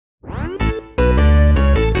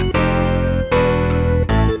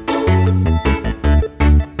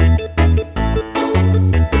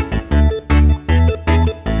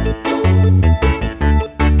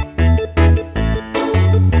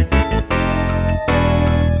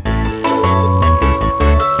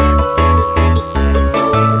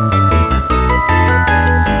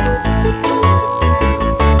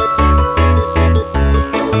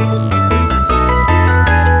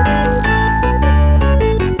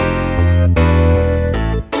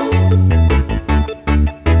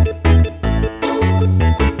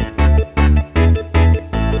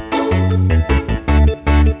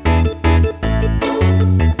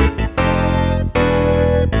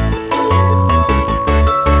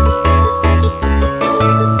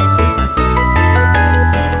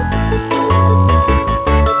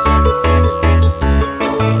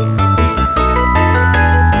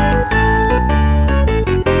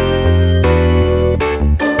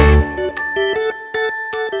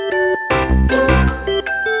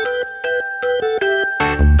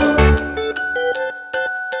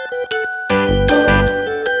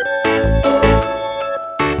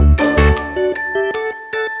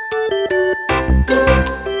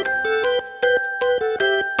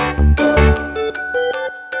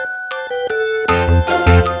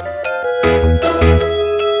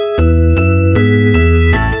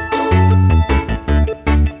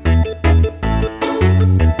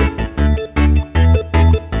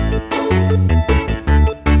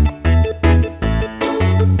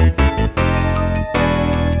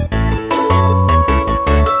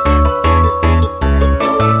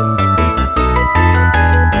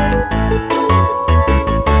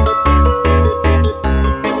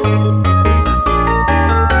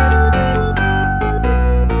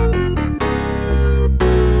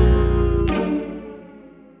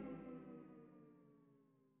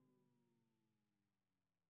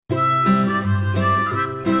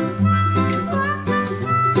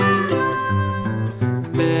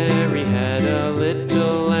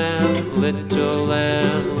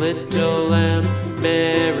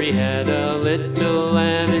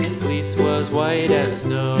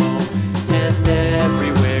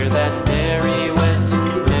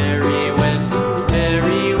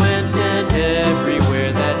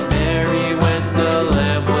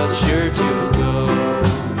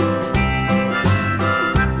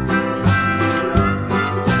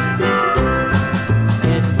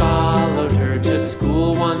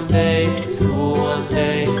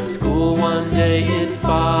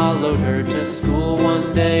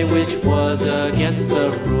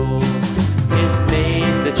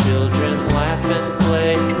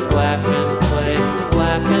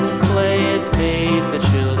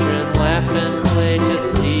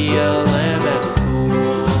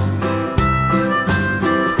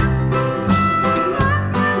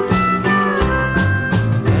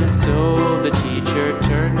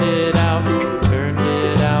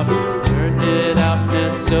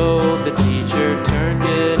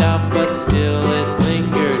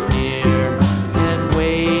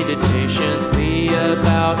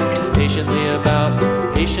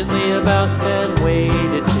patiently about, and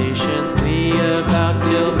waited patiently about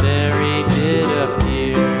till Mary did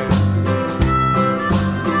appear.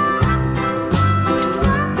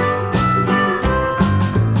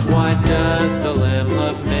 Why does the lamb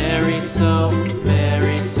love Mary so,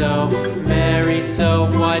 Mary so, Mary so?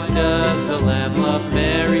 Why does the lamb love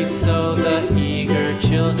Mary so? The eager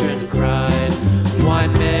children cried. Why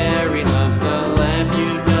Mary loves the lamb,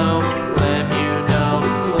 you know, lamb, you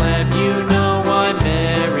know, lamb, you know. Why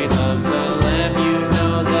Mary loves the lamb, you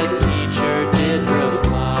know, the teacher did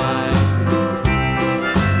reply.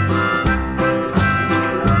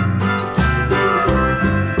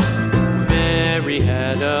 Mary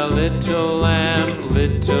had a little lamb,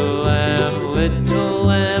 little lamb, little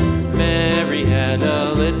lamb. Mary had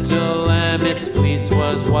a little lamb, its fleece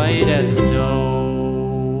was white as snow.